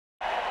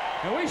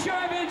And we sure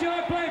have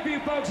enjoyed playing for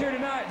you folks here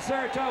tonight in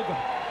Saratoga.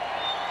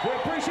 We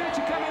appreciate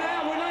you coming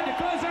out. We'd like to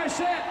close our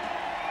set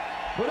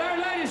with our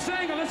latest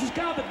single. This is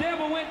called The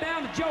Devil Went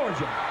Down to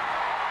Georgia.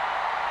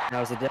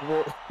 That was the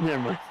devil.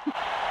 Never mind.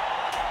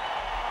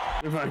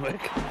 Never mind,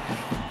 Wic.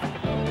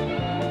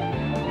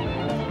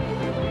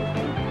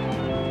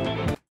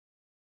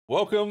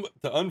 Welcome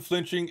to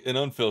Unflinching and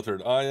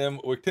Unfiltered. I am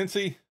Wic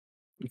Z.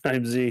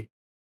 I'm Z.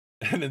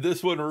 And in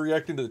this one, we're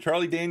reacting to the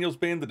Charlie Daniels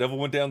band, The Devil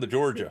Went Down to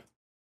Georgia.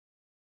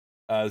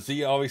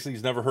 Z obviously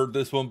has never heard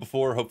this one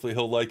before. Hopefully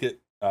he'll like it.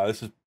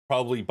 This is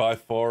probably by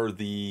far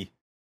the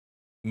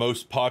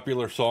most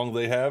popular song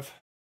they have.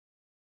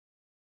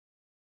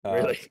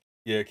 Really?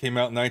 Yeah, it came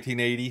out in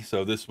 1980,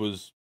 so this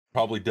was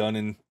probably done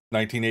in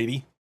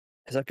 1980.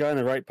 Is that guy in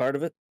the right part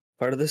of it?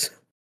 Part of this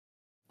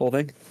whole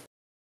thing?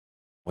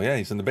 Well, yeah,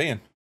 he's in the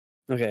band.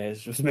 Okay,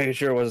 just making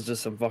sure it wasn't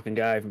just some fucking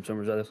guy from some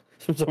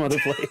other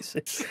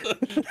place.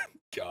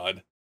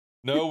 God.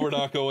 No, we're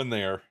not going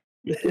there.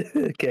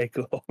 Okay,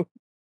 cool.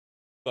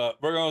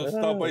 But we're going to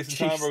stop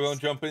wasting time. We're going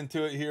to jump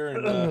into it here,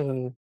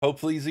 and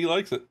hopefully Z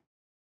likes it.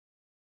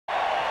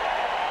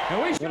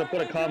 I'm going to put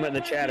a comment in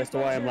the chat as to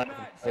why I'm laughing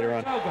later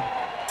on.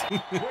 We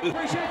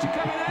appreciate you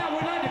coming out.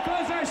 We'd like to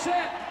close our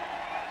set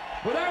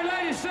with our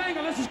latest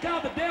single. This is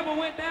called The Devil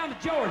Went Down to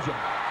Georgia.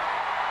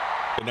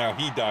 And now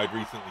he died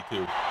recently,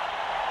 too.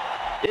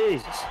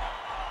 Jesus.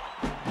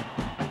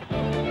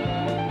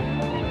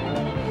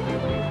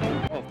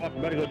 Oh, fuck, I'm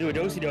about to go do a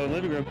do-si-do in the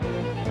living room.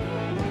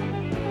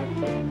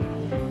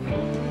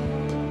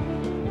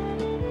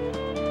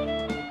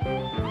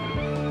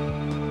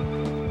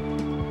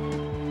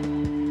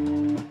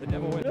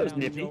 Down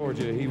to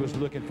Georgia, he was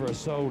looking for a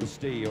soul to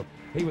steal.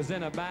 He was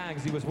in a bind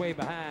because he was way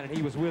behind and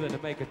he was willing to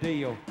make a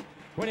deal.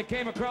 When he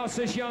came across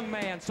this young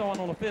man sawing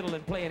on a fiddle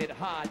and playing it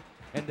hot,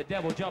 and the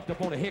devil jumped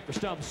up on a hickory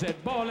stump and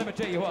said, "Boy, let me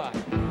tell you what,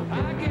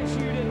 I guess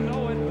you didn't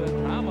know it, but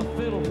I'm a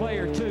fiddle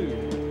player too.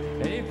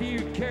 And if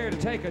you'd care to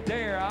take a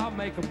dare, I'll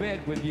make a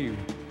bet with you.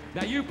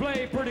 Now you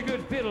play pretty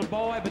good fiddle,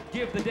 boy, but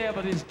give the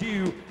devil his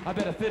due. I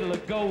bet a fiddle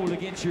of gold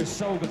against your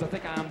soul because I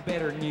think I'm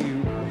better than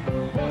you."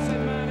 Boy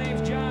said, "My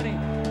name's Johnny,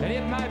 and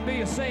it might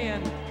be a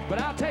sin, but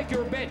I'll take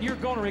your bet you're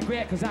gonna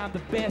regret because I'm the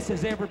best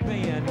as ever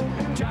been.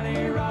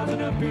 Johnny,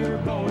 rising up your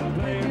bow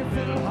and play your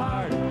fiddle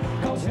hard,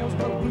 cause hell's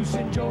broke loose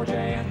in Georgia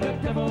and the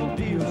devil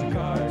deals the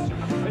cards.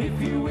 But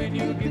if you win,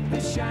 you'll get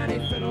this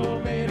shiny fiddle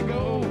made of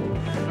gold.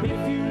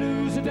 If you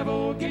lose, the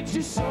devil gets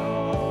your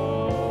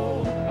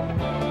soul."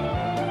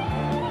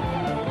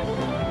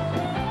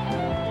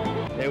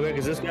 Hey, Wic,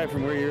 is this guy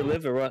from where you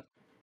live or what?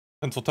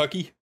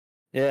 Pennsylvania?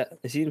 Yeah,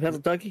 is he in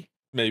Pennsylvania?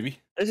 Maybe.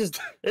 This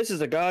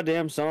is a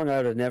goddamn song I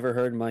would have never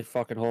heard in my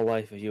fucking whole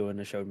life if you wouldn't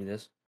have showed me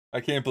this.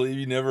 I can't believe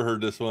you never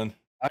heard this one.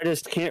 I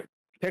just can't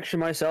picture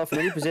myself in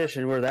any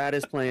position where that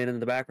is playing in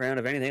the background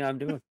of anything I'm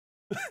doing.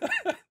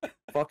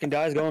 Fucking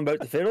guys going about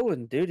the fiddle,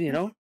 and dude, you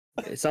know,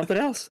 it's something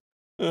else.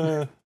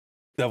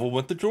 Devil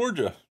went to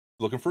Georgia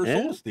looking for a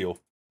soul to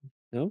steal.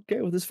 Okay,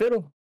 with his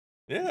fiddle.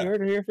 Yeah. You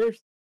heard it here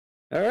first.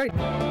 All right.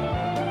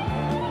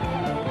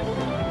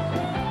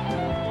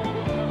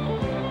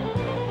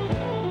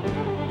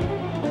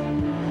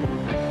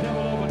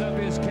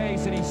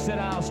 And he said,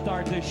 "I'll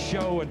start this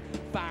show," and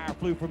fire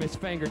flew from his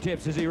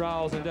fingertips as he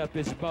rosined up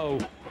his bow.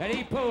 And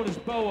he pulled his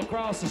bow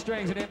across the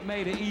strings and it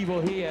made an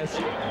evil hiss.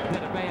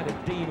 Then a band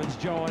of demons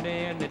joined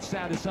in and it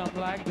sounded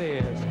something like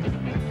this.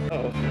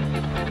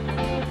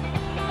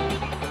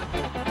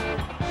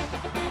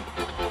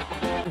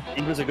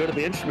 Demons are good at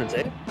the instruments,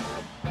 eh?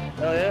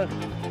 Oh yeah.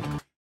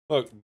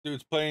 Look,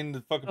 dude's playing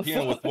the fucking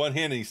piano with one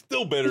hand and he's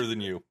still better than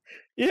you.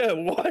 Yeah,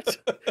 what?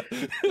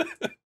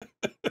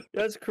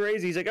 That's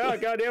crazy. He's like, "Oh,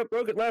 goddamn,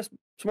 broke it last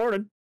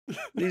morning."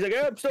 He's like,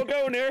 "Oh, I'm still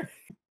going there."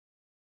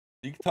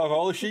 You can talk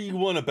all the shit you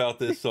want about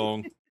this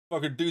song.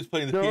 Fucking dude's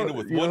playing the piano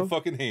with one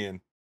fucking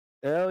hand.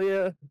 Hell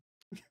yeah.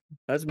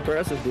 That's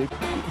impressive, dude.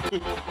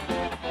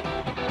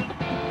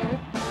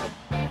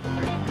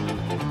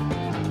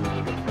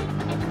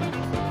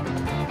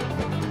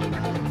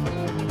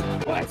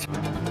 What?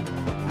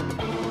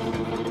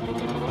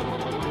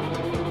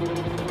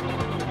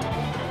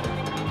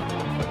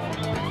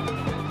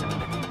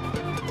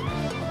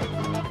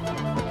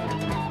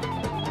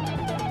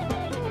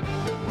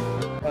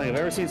 I've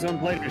ever seen someone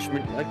play an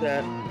instrument like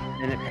that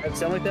and it had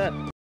sound like that.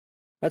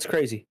 That's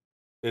crazy.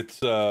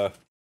 It's a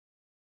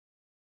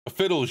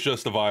fiddle is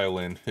just a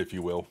violin, if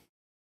you will.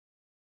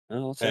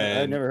 Oh,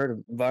 I've never heard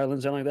a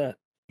violin sound like that.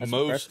 That's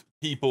most impressive.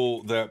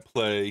 people that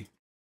play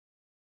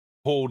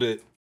hold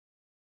it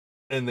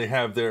and they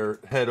have their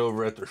head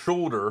over at their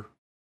shoulder.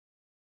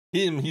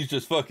 He's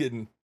just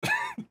fucking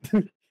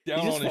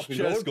down on his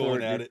chest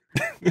going at it.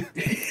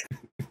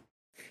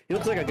 He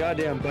looks like a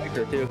goddamn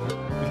biker too.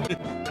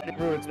 I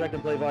never would expect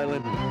him to play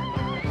violin.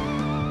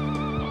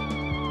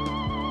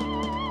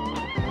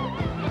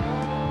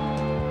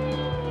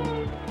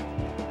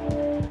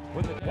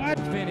 When the what?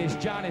 Finished,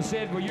 Johnny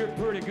said, "Well, you're a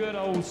pretty good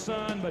old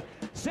son, but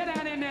sit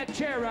down in that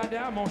chair right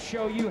there. I'm gonna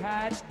show you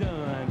how it's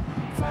done.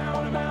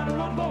 Found a mountain,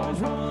 run, boys,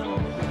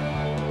 run.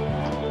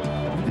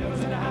 The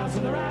devil's in the house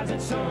of the rising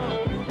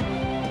sun.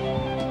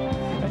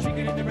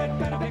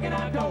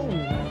 out door.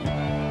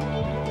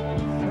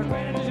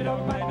 Granted, is it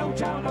don't bite no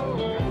child,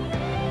 no.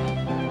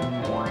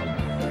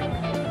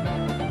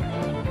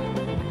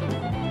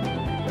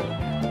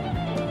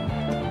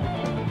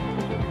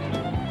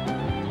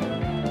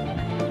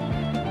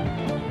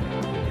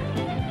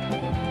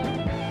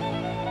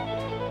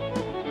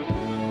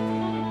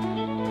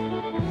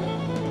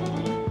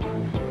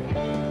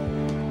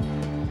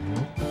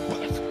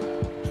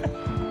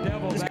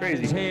 It's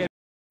crazy.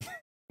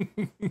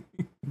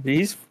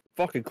 He's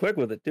fucking quick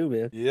with it too,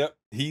 man. Yep,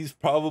 he's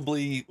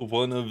probably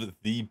one of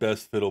the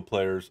best fiddle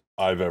players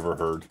I've ever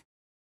heard.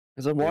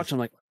 As I'm watching, I'm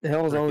like, what the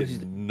hell is all these?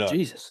 Nuts.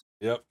 Jesus.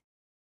 Yep,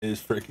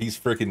 he's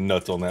freaking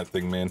nuts on that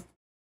thing, man.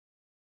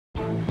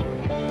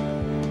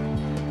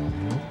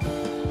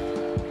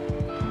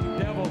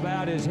 Devil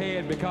bowed his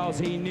head because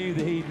he knew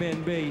that he'd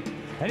been beat.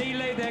 And he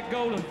laid that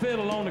golden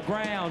fiddle on the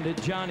ground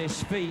at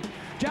Johnny's feet.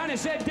 Johnny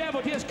said,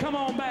 devil, just come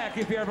on back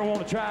if you ever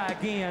want to try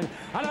again.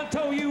 I done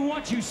told you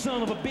once, you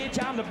son of a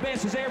bitch, I'm the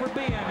best as ever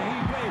been.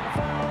 And he played,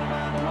 fall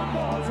around the run,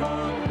 boys,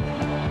 run.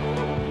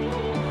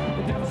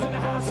 The devil's in the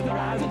house of the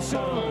rising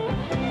sun.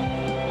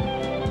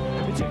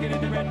 The chicken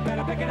in the red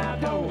belly picking out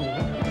dough.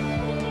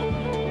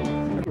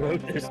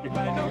 Wrote this.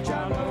 Everybody know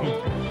child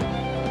know.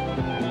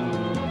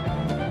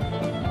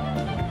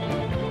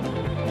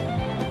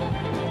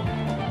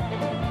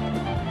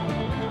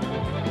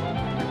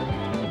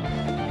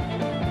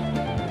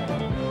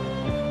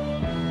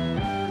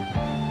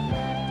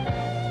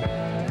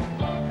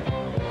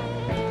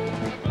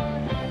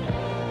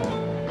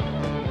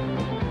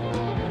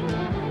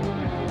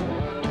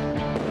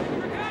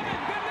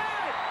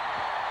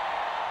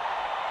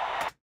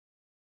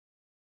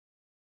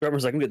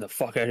 Drummer's like, I'm getting the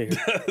fuck out of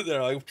here.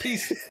 They're like,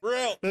 peace, we're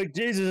out. Like,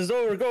 Jesus, it's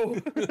over, go.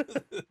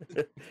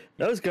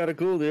 That was kind of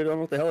cool, dude. I don't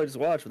know what the hell I just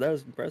watched, but that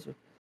was impressive.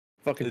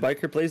 Fucking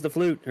biker plays the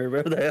flute, or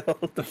whatever the hell.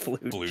 The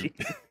flute. Flute.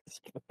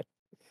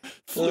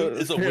 Flute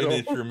is a wind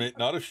instrument,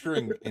 not a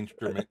string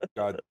instrument.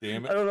 God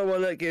damn I it. don't know why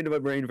that came to my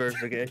brain first,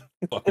 okay?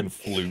 Fucking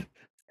flute.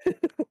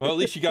 Well, at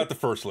least you got the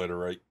first letter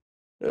right.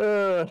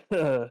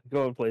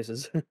 Going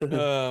places.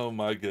 Oh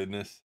my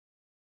goodness.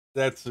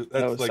 That's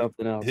was like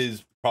something else.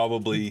 his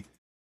probably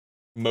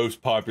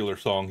most popular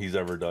song he's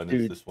ever done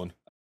is Dude. this one.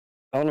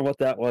 I don't know what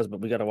that was,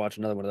 but we got to watch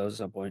another one of those at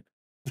some point.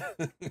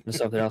 There's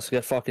something else. We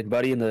got fucking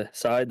Buddy in the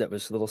side. That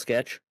was a little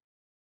sketch.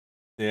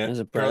 Yeah,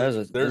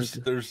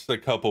 there's a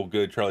couple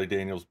good Charlie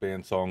Daniels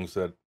band songs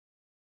that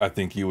I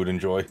think you would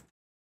enjoy.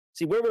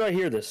 See, where would I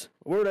hear this?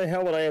 Where the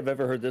hell would I have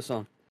ever heard this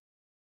song?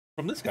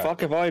 From this guy.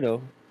 Fuck if I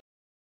know.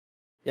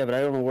 Yeah, but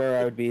I don't know where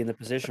I would be in the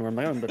position where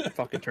I'm going to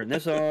fucking turn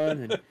this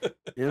on, and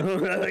you know,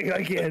 like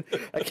I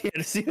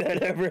can't see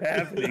that ever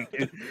happening,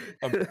 dude.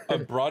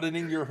 I'm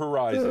broadening your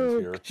horizons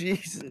here.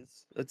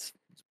 Jesus, it's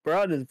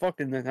broad as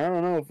fucking. I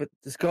don't know if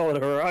it's call it a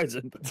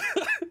horizon, but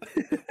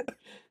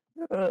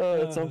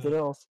it's something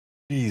else.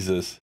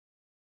 Jesus.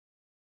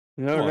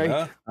 You know,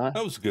 right? Huh?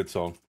 That was a good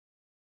song.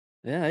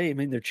 Yeah, hey, I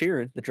mean they're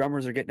cheering. The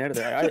drummers are getting out of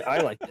there. I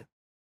liked it.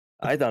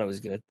 I thought it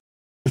was good.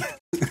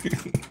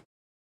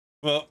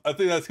 Well, I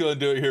think that's going to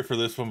do it here for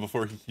this one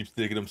before he keeps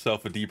digging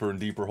himself a deeper and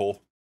deeper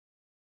hole.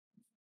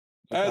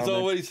 As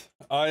always,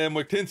 I am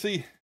Wic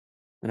Z.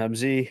 And I'm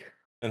Z.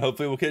 And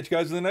hopefully we'll catch you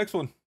guys in the next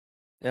one.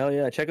 Hell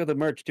yeah. Check out the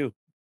merch too.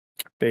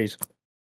 Peace.